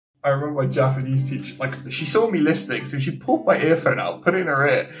I remember my Japanese teacher, like, she saw me listening, so she pulled my earphone out, put it in her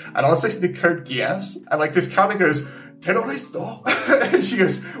ear, and I was listening to Code Geass, and like this counter goes, "Terrorist!" And she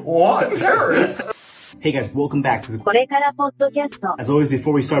goes, "What? Terrorist?" Hey guys, welcome back to the KoreKara podcast. As always,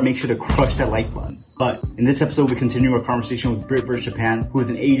 before we start, make sure to crush that like button. But in this episode, we continue our conversation with Brit Vs Japan, who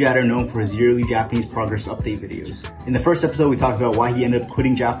is an AJATTer known for his yearly Japanese progress update videos. In the first episode, we talked about why he ended up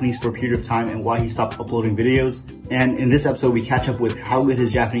quitting Japanese for a period of time and why he stopped uploading videos. And in this episode, we catch up with how good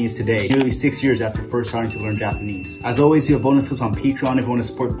his Japanese today, nearly 6 years after first starting to learn Japanese. As always, you have bonus clips on Patreon if you want to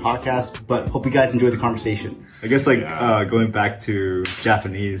support the podcast, but hope you guys enjoy the conversation. I guess going back to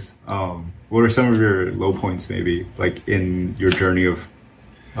Japanese, what are some of your low points maybe, like in your journey of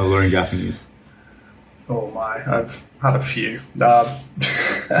learning Japanese? Oh my, I've had a few.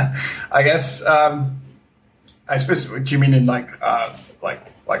 I guess, I suppose, do you mean in like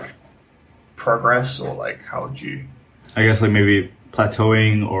progress, or like how would you? I guess like maybe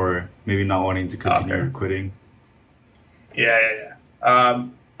plateauing, or maybe not wanting to continue, quitting. Yeah. I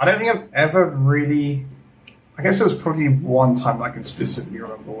don't think I've ever really, I guess there was probably one time I can specifically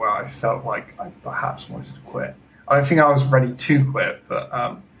remember where I felt like I perhaps wanted to quit. I don't think I was ready to quit, but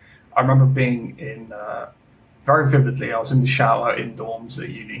I remember being in, very vividly, I was in the shower in dorms at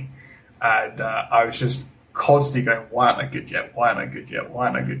uni, and I was just constantly going, why aren't I good yet? Why aren't I good yet? Why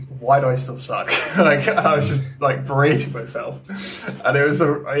aren't I good? Why do I still suck? Like, I was just like berating myself. And it was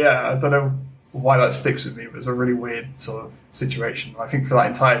I don't know why that sticks with me. It was a really weird sort of situation. I think for that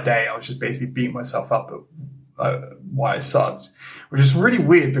entire day, I was just basically beating myself up at why I sucked, which is really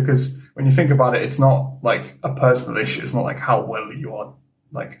weird because when you think about it, it's not like a personal issue. It's not like how well you are,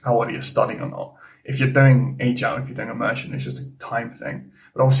 like how well you're studying or not. If you're doing AJATT, if you're doing immersion, it's just a time thing.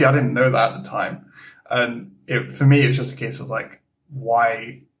 But obviously I didn't know that at the time. And for me, it was just a case of like,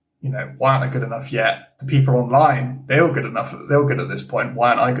 why aren't I good enough yet? The people online, they're all good enough. They're all good at this point. Why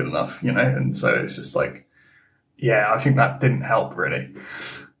aren't I good enough? And so it's just like, yeah, I think that didn't help really.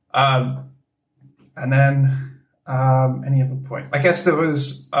 And then, any other points? I guess there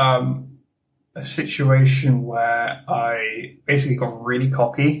was, a situation where I basically got really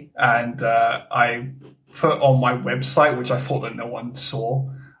cocky, and I put on my website, which I thought that no one saw,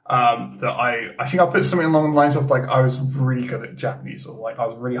 that I think I put something along the lines of like I was really good at Japanese, or like I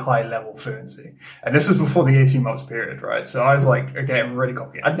was really high level fluency. And this was before the 18 months period, right? So I was like, okay, I'm really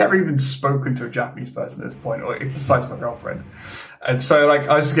cocky. I'd never even spoken to a Japanese person at this point, or besides my girlfriend. And so like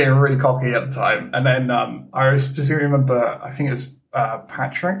I was just getting really cocky at the time. And then I specifically remember, I think it was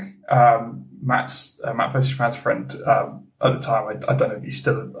Patrick, Matt Vs Japan's friend at the time. I don't know if he's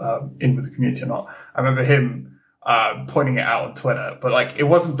still in with the community or not. I remember him pointing it out on Twitter, but like it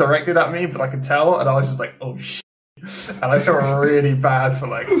wasn't directed at me, but I could tell, and I was just like, oh shit. And I felt really bad for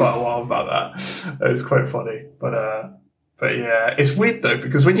like quite a while about that. It was quite funny, but yeah, it's weird though,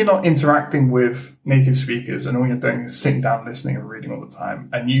 because when you're not interacting with native speakers and all you're doing is sitting down, listening and reading all the time,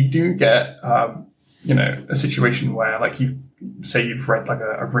 and you do get a situation where like you've read like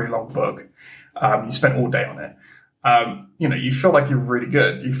a really long book, you spent all day on it. You feel like you're really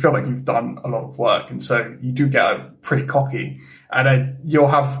good. You feel like you've done a lot of work. And so you do get pretty cocky. And then you'll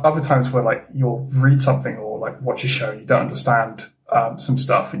have other times where like you'll read something or like watch a show and you don't understand, some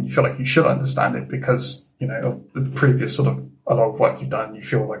stuff, and you feel like you should understand it because, of the previous sort of a lot of work you've done, you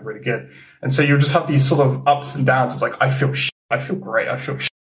feel like really good. And so you'll just have these sort of ups and downs of like, I feel great. I feel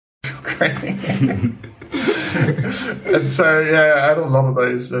great. And so, yeah, I had a lot of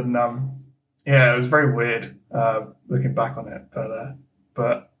those, and, yeah, it was very weird, looking back on it,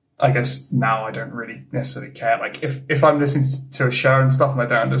 but I guess now I don't really necessarily care. Like if I'm listening to a show and stuff and I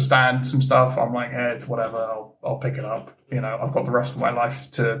don't understand some stuff, I'm like, hey, it's whatever, I'll pick it up. I've got the rest of my life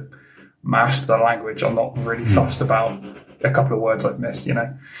to master the language. I'm not really fussed about a couple of words I've missed,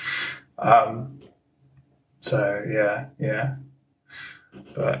 so yeah.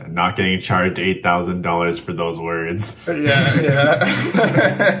 But not getting charged $8,000 for those words. Yeah.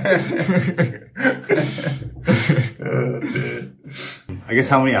 Oh, dude. I guess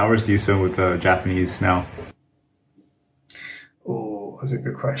how many hours do you spend with Japanese now? Oh, that's a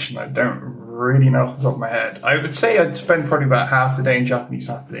good question. I don't really know off the top of my head. I would say I'd spend probably about half the day in Japanese,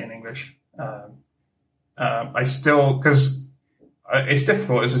 half the day in English. I still, because it's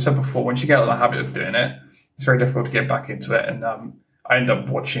difficult, as I said before, once you get out of the habit of doing it, it's very difficult to get back into it. And I end up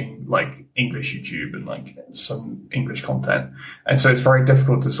watching like English YouTube and like some English content. And so it's very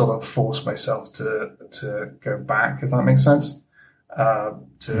difficult to sort of force myself to go back, if that makes sense, to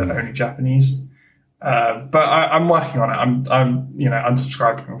only Japanese. But I'm working on it. I'm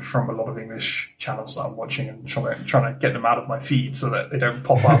unsubscribing from a lot of English channels that I'm watching and trying to get them out of my feed so that they don't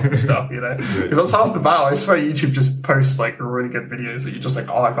pop up and stuff, because that's half the battle. I swear YouTube just posts like really good videos that you're just like,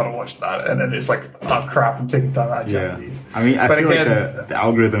 oh, I gotta watch that. And then it's like, oh crap, I'm taking time out of Japanese. I mean, I feel like the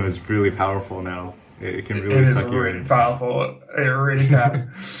algorithm is really powerful now. It can really suck you in. It is really powerful. It really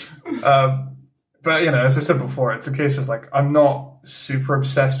can. But, as I said before, it's a case of like, I'm not super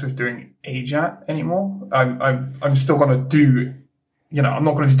obsessed with doing AJATT anymore. I'm still going to do, I'm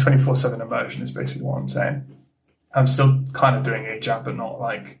not going to do 24/7 immersion is basically what I'm saying. I'm still kind of doing AJATT, but not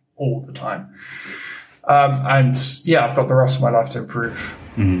like all the time. And yeah, I've got the rest of my life to improve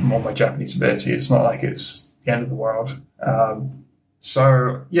on my Japanese ability. It's not like it's the end of the world.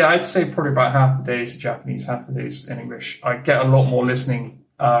 So yeah, I'd say probably about half the days in Japanese, half the days in English. I get a lot more listening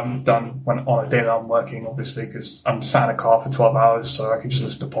done when on a day that I'm working, obviously, because I'm sat in a car for 12 hours, so I can just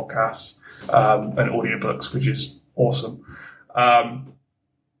listen to podcasts and audiobooks, which is awesome. Do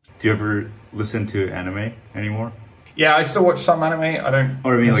you ever listen to anime anymore? Yeah, I still watch some anime. I don't.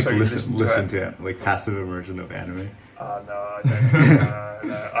 Or I mean, like listen to like passive immersion of anime. No, I don't.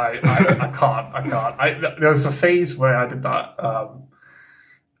 No, I can't. There was a phase where I did that.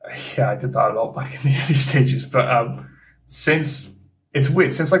 I did that a lot back in the early stages, but since. It's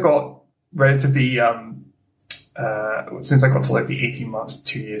weird. Since I got relatively, since I got to like the 18 months,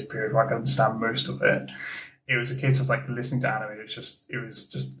 2 years period where I could understand most of it, it was a case of like listening to anime. It was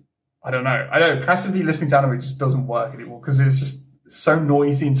just, I don't know. Passively listening to anime just doesn't work anymore because it's just so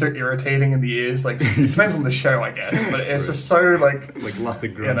noisy and so irritating in the ears. Like, it depends on the show, I guess, but it's just so like lots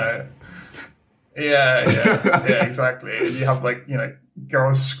of grunts. Yeah, exactly. And you have like,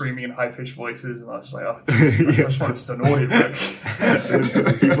 girls screaming in high-pitched voices, and I was like, oh, Jesus, I just want to an audiobook.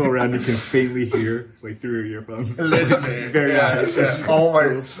 People around you can faintly hear, like, through your earphones. Literally. Very yeah. Oh my,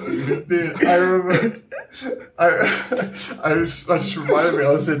 dude, I remember, I just reminded me, I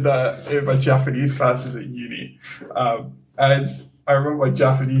was in my Japanese classes at uni, and I remember my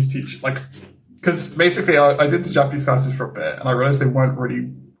Japanese teacher, like, because basically I did the Japanese classes for a bit, and I realized they weren't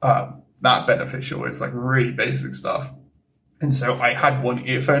really that beneficial. It's like really basic stuff. And so I had one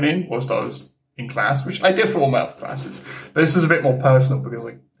earphone in whilst I was in class, which I did for all my other classes. But this is a bit more personal because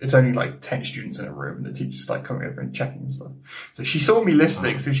like it's only like 10 students in a room and the teacher's like coming over and checking and stuff. So she saw me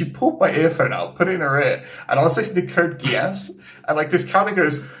listening, so she pulled my earphone out, put it in her ear, and I was listening to Code Geass, and like this counter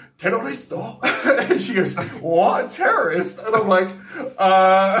goes, "Terroristo?" And she goes, "What? Terrorist?" And I'm like,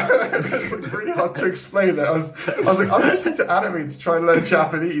 it's like really hard to explain that. I was like, I'm listening to anime to try and learn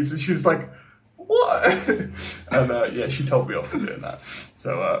Japanese, and she was like, "What?" And she told me off for doing that.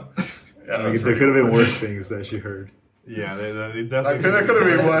 So there could have been worse things that she heard. Yeah, they definitely. There could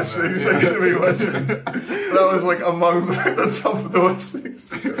have been worse things. There could have been worse things. That was like among the top of the worst things.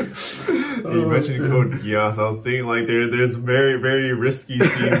 You mentioned Code Geass. I was thinking like there's very, very risky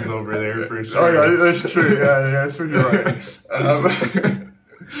scenes over there for sure. Oh yeah, that's true. Yeah, that's pretty right.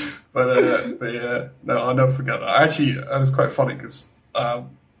 But yeah, no, I'll never forget that. Actually, that was quite funny because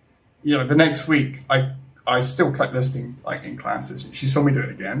the next week I still kept listening like in classes, and she saw me do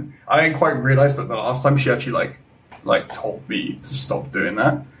it again. I didn't quite realize that the last time she actually like told me to stop doing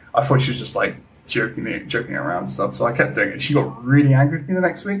that. I thought she was just like joking around and stuff. So I kept doing it. She got really angry with me the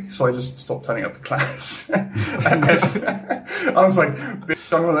next week, so I just stopped turning up to class. And then I was like,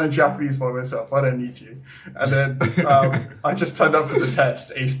 "Bitch, I'm gonna learn Japanese by myself. I don't need you." And then I just turned up for the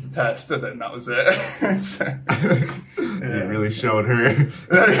test, aced the test, and then that was it. So, You really showed her.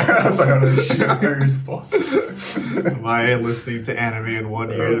 I was like, "Oh no, who's boss?" My listening to anime in 1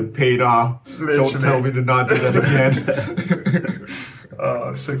 year paid off. Literally. Don't tell me to not do that again.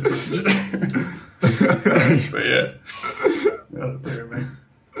 Oh, so good. But yeah. Oh, dear me.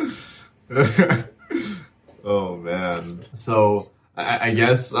 Oh man. So I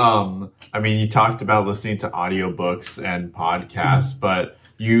guess I mean you talked about listening to audiobooks and podcasts, but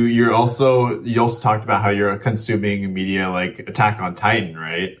you also talked about how you're consuming media like Attack on Titan,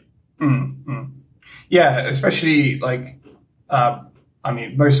 right? Yeah, especially like I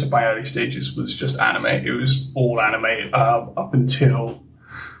mean, most of my early stages was just anime. It was all anime up until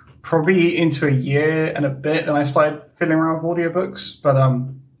probably into a year and a bit, and I started fiddling around with audiobooks. But I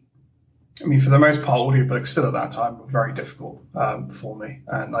mean, for the most part, audiobooks still at that time were very difficult for me,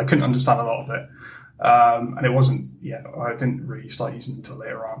 and I couldn't understand a lot of it. And it wasn't, I didn't really start using it until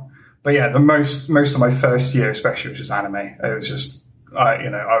later on. But yeah, the most of my first year, especially, was just anime. It was just,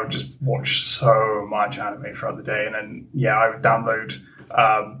 I would just watch so much anime throughout the day, and then I would download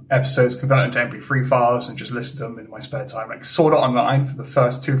episodes, convert them to MP3 files, and just listen to them in my spare time. Like Sword Art Online for the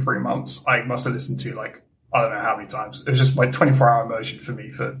first 2-3 months, I must have listened to like I don't know how many times. It was just my 24-hour immersion for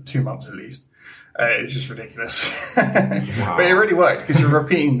me for 2 months at least. It's just ridiculous. But it really worked because you're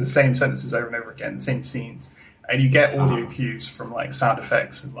repeating the same sentences over and over again, the same scenes, and you get audio cues from like sound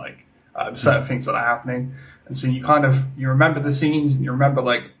effects and like certain things that are happening. And so you remember the scenes and you remember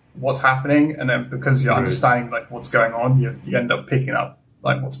like what's happening, and then because you're understanding like what's going on, you end up picking up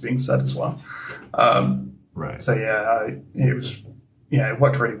like what's being said as well. Right. So it was, it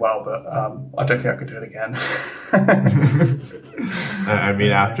worked really well, but I don't think I could do it again. I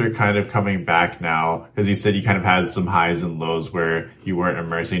mean, after kind of coming back now, because you said you kind of had some highs and lows where you weren't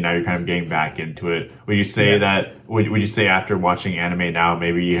immersing, now you're kind of getting back into it. Would you say would you say after watching anime now,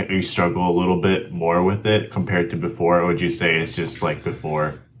 maybe you struggle a little bit more with it compared to before, or would you say it's just like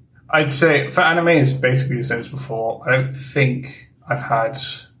before? I'd say for anime, it's basically the same as before. I don't think I've had...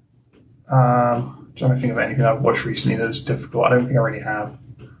 I'm trying to think of anything I've watched recently that was difficult. I don't think I really have.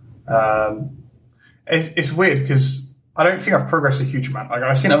 It's weird because I don't think I've progressed a huge amount. Like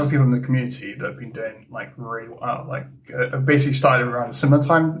I've seen other people in the community that have been doing like really well, like have basically started around a similar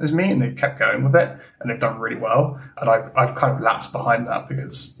time as me, and they've kept going with it, and they've done really well. And I've kind of lapsed behind that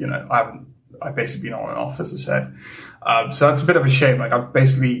because I've basically been on and off, as I said. So that's a bit of a shame. Like I've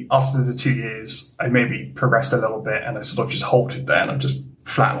basically, after the 2 years, I maybe progressed a little bit, and I sort of just halted there, and I've just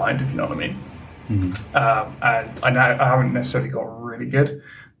flatlined, if you know what I mean. Mm-hmm. And I haven't necessarily got really good,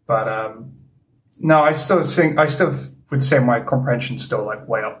 but no, I still would say my comprehension's still like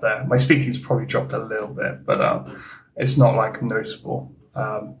way up there. My speaking's probably dropped a little bit, but it's not like noticeable.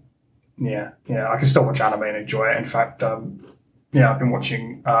 I can still watch anime and enjoy it. In fact, I've been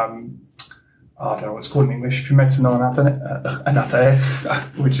watching I don't know what it's called in English, Fumetsu no Anate,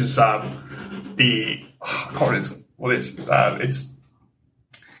 which is I can't remember what it is. It's,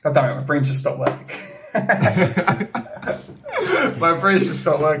 God damn it, my brain just stopped working. My brain's just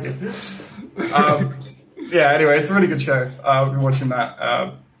stopped working. Anyway, it's a really good show. I've been watching that,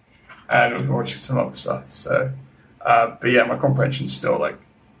 and I've been watching some other stuff. So, but yeah, my comprehension's still like,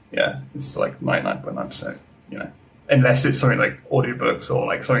 it's still like 99.9%, unless it's something like audiobooks or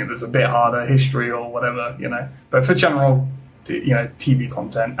like something that's a bit harder, history or whatever, But for general, TV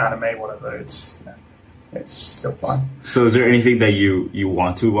content, anime, whatever, it's still fun. So is there anything that you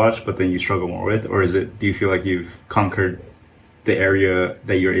want to watch but then you struggle more with, or do you feel like you've conquered the area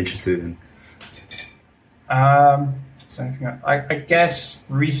that you're interested in? So I guess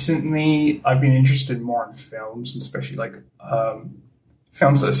recently I've been interested more in films, especially like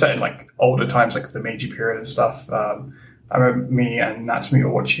films that are set in like older times, like the Meiji period and stuff. I remember me and Natsumi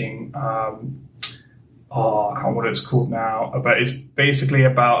were watching I can't remember what it's called now, but it's basically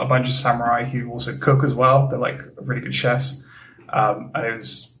about a bunch of samurai who also cook as well. They're like really good chefs. And it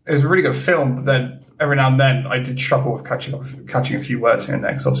was a really good film, but then every now and then I did struggle with catching a few words here and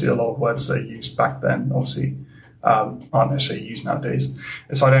there, because obviously a lot of words that are used back then obviously aren't necessarily used nowadays.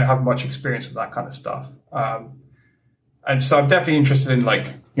 And so I don't have much experience with that kind of stuff. And so I'm definitely interested in like,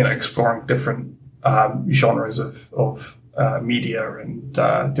 exploring different genres of media and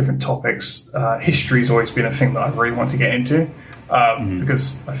different topics. History's always been a thing that I've really wanted to get into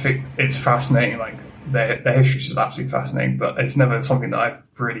because I think it's fascinating. Like their history is absolutely fascinating, but it's never something that I've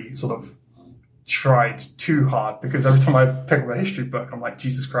really sort of tried too hard, because every time I pick up a history book, I'm like,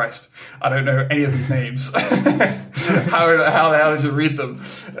 Jesus Christ, I don't know any of these names. How the hell did you read them?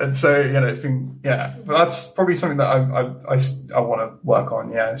 And so, it's been, but that's probably something that I want to work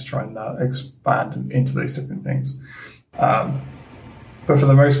on. Is try and expand into those different things. But for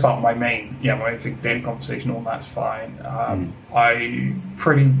the most part, my daily conversation, all that's fine. I'm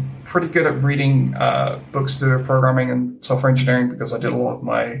pretty good at reading books to do programming and software engineering, because I did a lot of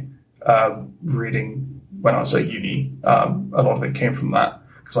my reading when I was at uni. A lot of it came from that,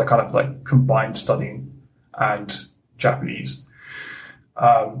 because I kind of like combined studying and Japanese.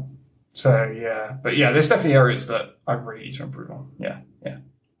 But there's definitely areas that I really need to improve on.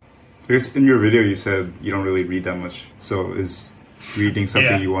 I guess in your video you said you don't really read that much. So is reading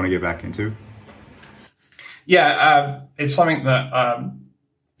something you want to get back into? It's something that I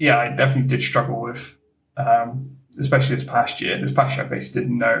definitely did struggle with. Especially this past year. This past year I basically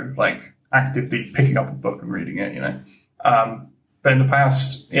didn't know, like, actively picking up a book and reading it, But in the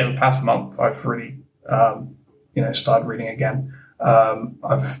past month, I've really, started reading again.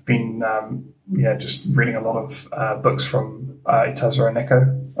 I've been, just reading a lot of books from Itazura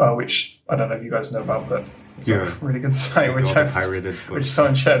Neko, which I don't know if you guys know about, but it's a really good site, which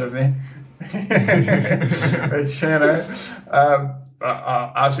someone shared with me. Which,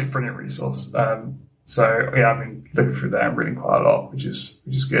 absolutely brilliant resource. So I've been looking through there and reading quite a lot, which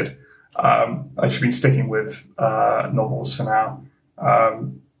is good. I've been sticking with novels for now.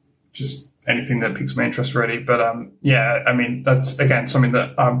 Just anything that piques my interest really. But yeah, I mean, that's again something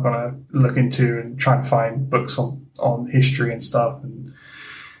that I'm gonna look into and try and find books on history and stuff and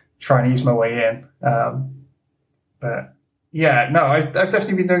try and ease my way in. But yeah, no, I've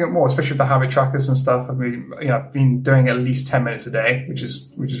definitely been doing it more, especially with the habit trackers and stuff. I mean, I've been doing at least 10 minutes a day, which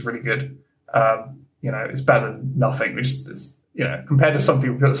is really good. It's better than nothing, which is, compared to some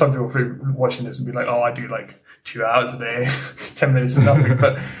people who are watching this and be like, oh, I do like 2 hours a day, 10 minutes is nothing,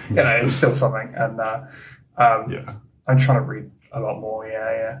 but it's still something. And, I'm trying to read a lot more.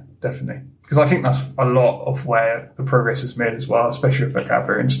 Yeah, definitely. Because I think that's a lot of where the progress is made as well, especially with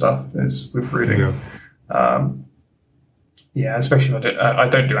vocabulary and stuff, is with reading. Yeah. Especially if I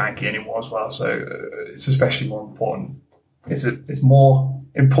don't do Anki anymore as well, so it's especially more important. It's more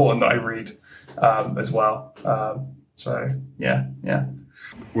important that I read as well. So yeah.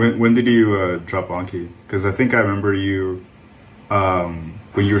 When did you drop Anki? Because I think I remember you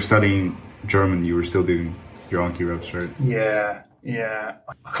when you were studying German, you were still doing your Anki reps, right? Yeah.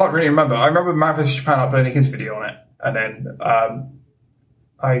 I can't really remember. I remember Brit Vs Japan uploading his video on it, and then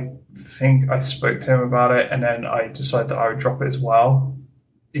I think I spoke to him about it, and then I decided that I would drop it as well.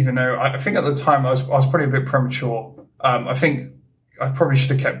 Even though I think at the time I was probably a bit premature. I think I probably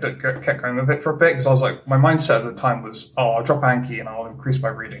should have kept going with it for a bit, because I was like, my mindset at the time was, oh, I'll drop Anki and I'll increase my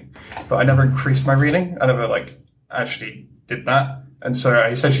reading. But I never increased my reading. I never actually did that. And so I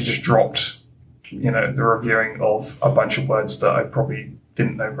essentially just dropped, the reviewing of a bunch of words that I probably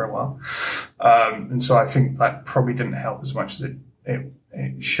didn't know very well. And so I think that probably didn't help as much as it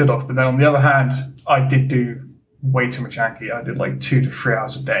should have. But then on the other hand, I did do way too much Anki. I did 2 to 3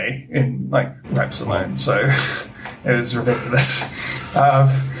 hours a day in reps alone. So it was ridiculous.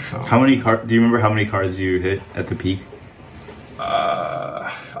 How many do you remember how many cards you hit at the peak?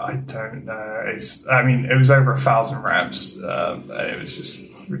 I don't know. It was over 1,000 reps. And it was just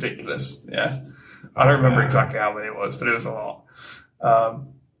ridiculous. Yeah. I don't remember exactly how many it was, but it was a lot.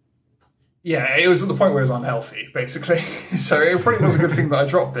 Yeah, it was at the point where it was unhealthy, basically. So it probably was a good thing that I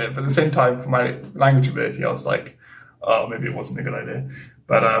dropped it, but at the same time, for my language ability, I was like, oh, maybe it wasn't a good idea.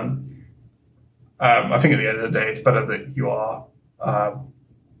 But I think at the end of the day, it's better that you are,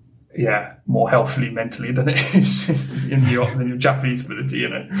 more healthily mentally than it is than your Japanese ability,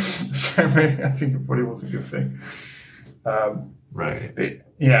 So maybe, I think it probably was a good thing. Right. But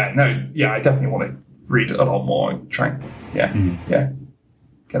I definitely want to read a lot more and try and,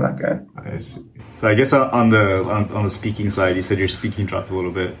 get that going. I see. So I guess on the speaking side, you said your speaking dropped a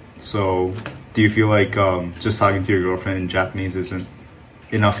little bit. So do you feel like just talking to your girlfriend in Japanese isn't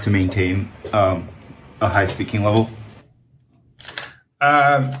enough to maintain a high speaking level?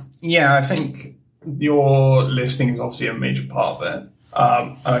 I think your listening is obviously a major part of it.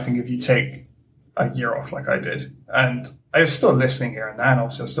 And I think if you take a year off like I did, and I was still listening here and there, and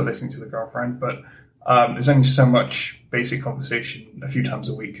obviously I was still listening to the girlfriend, but there's only so much basic conversation a few times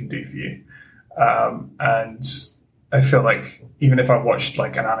a week can do for you. And I feel like even if I watched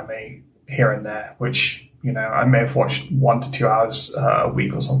an anime here and there, which, I may have watched 1 to 2 hours a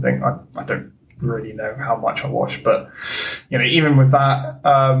week or something. I don't really know how much I watch, but, even with that,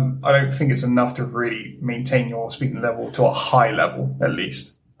 I don't think it's enough to really maintain your speaking level to a high level, at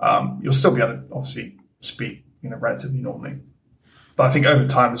least. You'll still be able to obviously speak, relatively normally. But I think over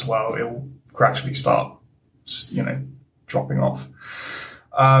time as well, it'll gradually start, dropping off.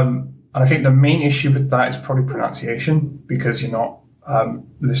 And I think the main issue with that is probably pronunciation, because you're not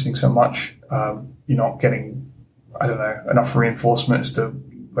listening so much. You're not getting, enough reinforcement as to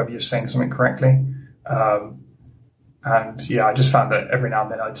whether you're saying something correctly. And I just found that every now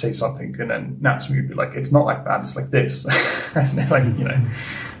and then I'd say something, and then Natsumi would be like, it's not like that, it's like this. And they're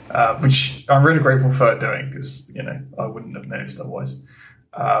which I'm really grateful for doing, because, I wouldn't have noticed otherwise.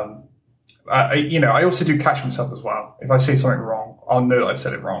 I also do catch myself as well. If I say something wrong, I'll know that I've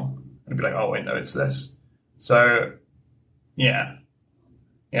said it wrong, and be like, oh wait, no, it's this. So,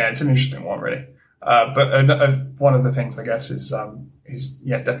 it's an interesting one, really. But one of the things, I guess, is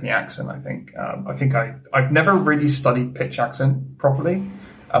definitely accent. I think I've never really studied pitch accent properly,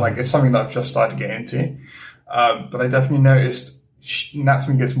 and it's something that I've just started to get into. But I definitely noticed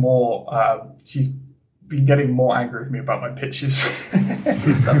Natsumi gets more. She's been getting more angry with me about my pitches.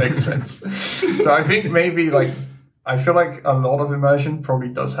 If that makes sense. So I think maybe I feel like a lot of immersion probably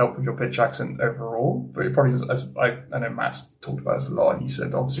does help with your pitch accent overall, but it probably does. As I know Matt's talked about this a lot, and he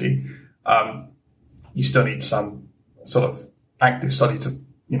said obviously you still need some sort of active study to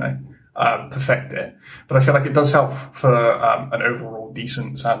perfect it. But I feel like it does help for an overall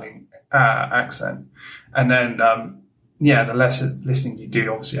decent sounding accent. And then the less listening you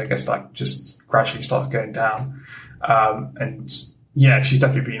do, obviously, I guess just gradually starts going down. And yeah, she's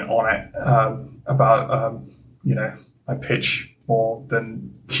definitely been on it about my pitch more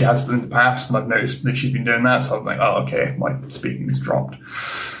than she has in the past, and I've noticed that she's been doing that. So I'm like, oh, okay, my speaking has dropped.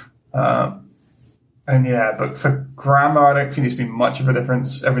 And yeah, but for grammar, I don't think there's been much of a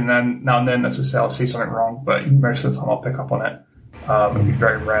difference. Every now and then, as I say, I'll say something wrong, but most of the time I'll pick up on it. It'll be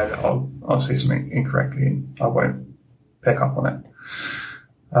very rare that I'll say something incorrectly and I won't pick up on it.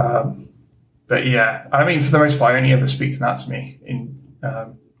 But yeah, I mean, for the most part, I only ever speak to Natsumi.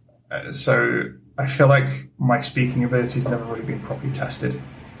 So I feel like my speaking ability's never really been properly tested.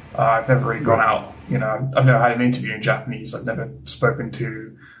 I've never really gone out, I've never had an interview in Japanese. I've never spoken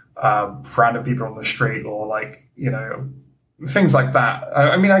to random people on the street or things like that.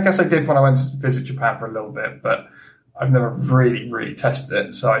 I mean, I guess I did when I went to visit Japan for a little bit, but I've never really tested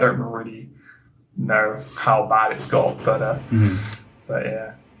it. So I don't really know how bad it's got, but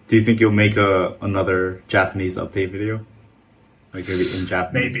yeah. Do you think you'll make another Japanese update video? Like maybe in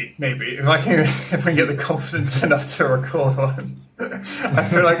Japanese? Maybe. If I can get the confidence enough to record one. I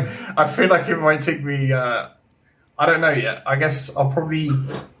feel like it might take me I don't know yet. I guess I'll probably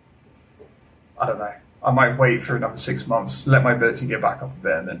I don't know. I might wait for another 6 months, let my ability get back up a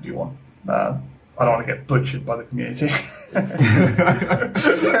bit and then do one. I don't want to get butchered by the community.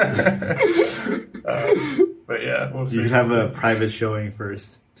 But yeah, we'll see. You can have a private showing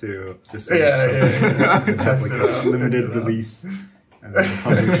first to just have like a limited release and then a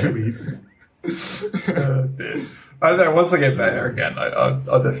public release. I don't know, once I get better again,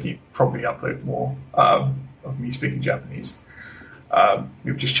 I'll definitely probably upload more of me speaking Japanese.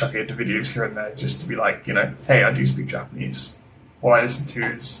 We'll just chuck it into videos here and there just to be like, hey, I do speak Japanese. What I listen to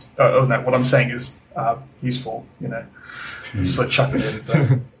is, what I'm saying is useful, just like chuck it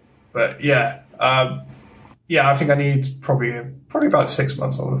in. But yeah, I think I need probably about 6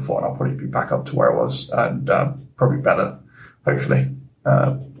 months, I would have thought, and I'll probably be back up to where I was and probably better, hopefully.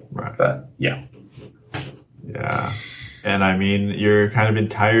 Right. But yeah. Yeah. And I mean, your kind of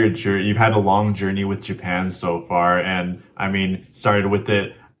entire journey, you've had a long journey with Japan so far. And I mean, started with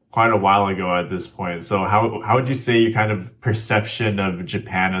it quite a while ago at this point. So how would you say your kind of perception of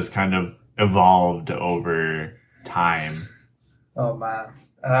Japan has kind of evolved over time? Oh man.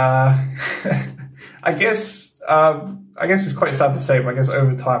 I guess it's quite sad to say, but I guess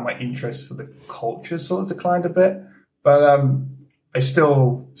over time my interest for the culture sort of declined a bit. But I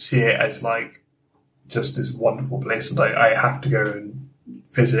still see it as like just this wonderful place that I have to go and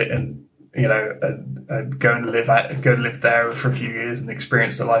visit and and go and live there for a few years and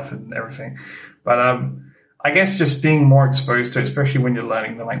experience the life and everything. But I guess just being more exposed to it, especially when you're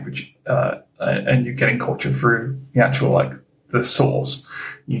learning the language and you're getting culture through the actual the source,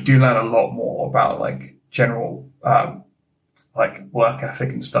 you do learn a lot more about like general work ethic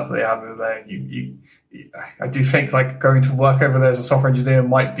and stuff that they have over there. I do think like going to work over there as a software engineer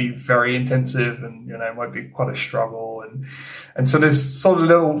might be very intensive and, might be quite a struggle. And so there's sort of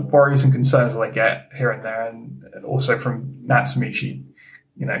little worries and concerns that I get here and there. And also from Natsumi,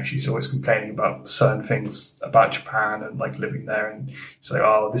 she's always complaining about certain things about Japan and like living there. And she's like,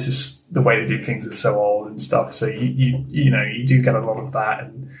 oh, this is the way they do things is so old and stuff. So you do get a lot of that.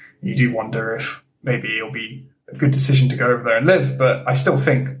 And you do wonder if maybe it'll be a good decision to go over there and live. But I still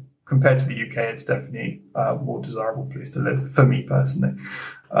think, compared to the UK, it's definitely a more desirable place to live for me personally.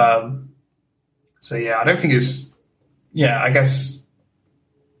 So yeah, I don't think I guess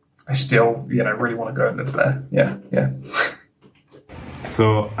I still, really want to go and live there. Yeah.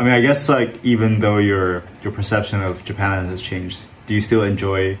 So, I mean, I guess like even though your perception of Japan has changed, do you still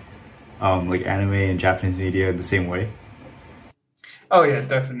enjoy like anime and Japanese media in the same way? Oh yeah,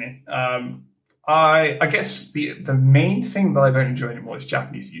 definitely. I guess the main thing that I don't enjoy anymore is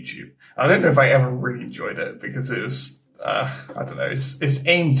Japanese YouTube. I don't know if I ever really enjoyed it because it was, I don't know, it's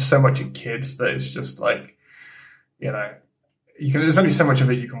aimed so much at kids that it's just like, there's only so much of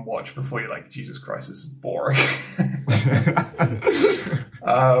it you can watch before you're like, Jesus Christ, this is boring.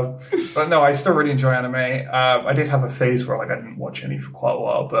 But no, I still really enjoy anime. I did have a phase where like I didn't watch any for quite a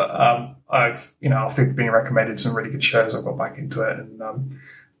while, but I've, after being recommended some really good shows, I got back into it and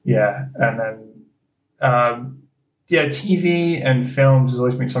and then TV and films has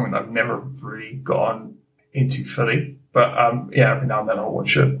always been something that I've never really gone into fully. But every now and then I'll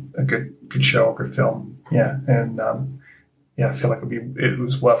watch a good show or good film. I feel like it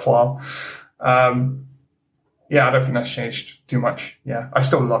was worthwhile. I don't think that's changed too much. Yeah, I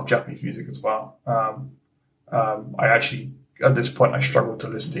still love Japanese music as well. I actually, at this point, I struggle to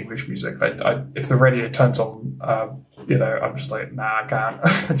listen to English music. If the radio turns on, I'm just like, nah, I can't.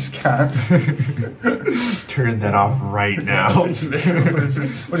 I just can't. Turn that off right now.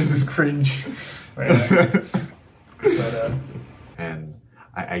 What is this cringe?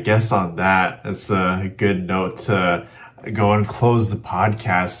 I guess on that, it's a good note to go and close the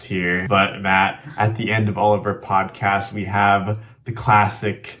podcast here. But Matt, at the end of all of our podcasts, we have the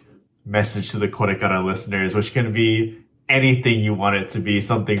classic message to the KoreKara listeners, which can be anything you want it to be.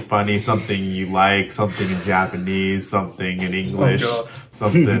 Something funny, something you like, something in Japanese, something in English,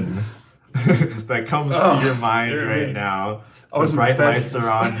 something that comes to your mind right now. The bright lights are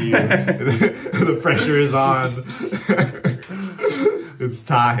on you. The pressure is on. It's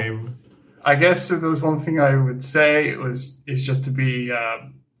time. I guess if there was one thing I would say, is just to be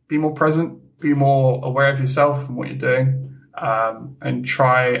more present, be more aware of yourself and what you're doing, and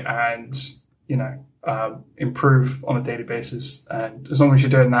try and improve on a daily basis. And as long as you're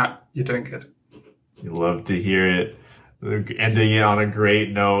doing that, you're doing good. You love to hear it. Ending it on a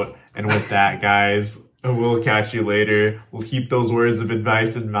great note. And with that, guys, we'll catch you later. We'll keep those words of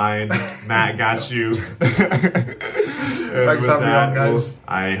advice in mind. Matt got you. Thanks for having me on, guys.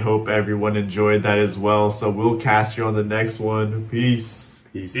 I hope everyone enjoyed that as well. So we'll catch you on the next one. Peace.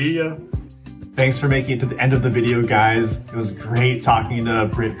 See ya. Thanks for making it to the end of the video, guys. It was great talking to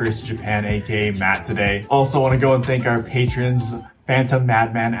Brit Vs Japan, aka Matt, today. Also want to go and thank our patrons, Phantom,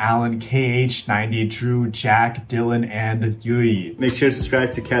 Madman, Alan, KH90, Drew, Jack, Dylan, and Yui. Make sure to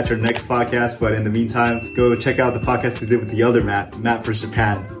subscribe to catch our next podcast. But in the meantime, go check out the podcast we did with the other Matt Vs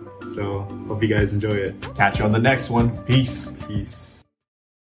Japan. So hope you guys enjoy it. Catch you on the next one. Peace. Peace.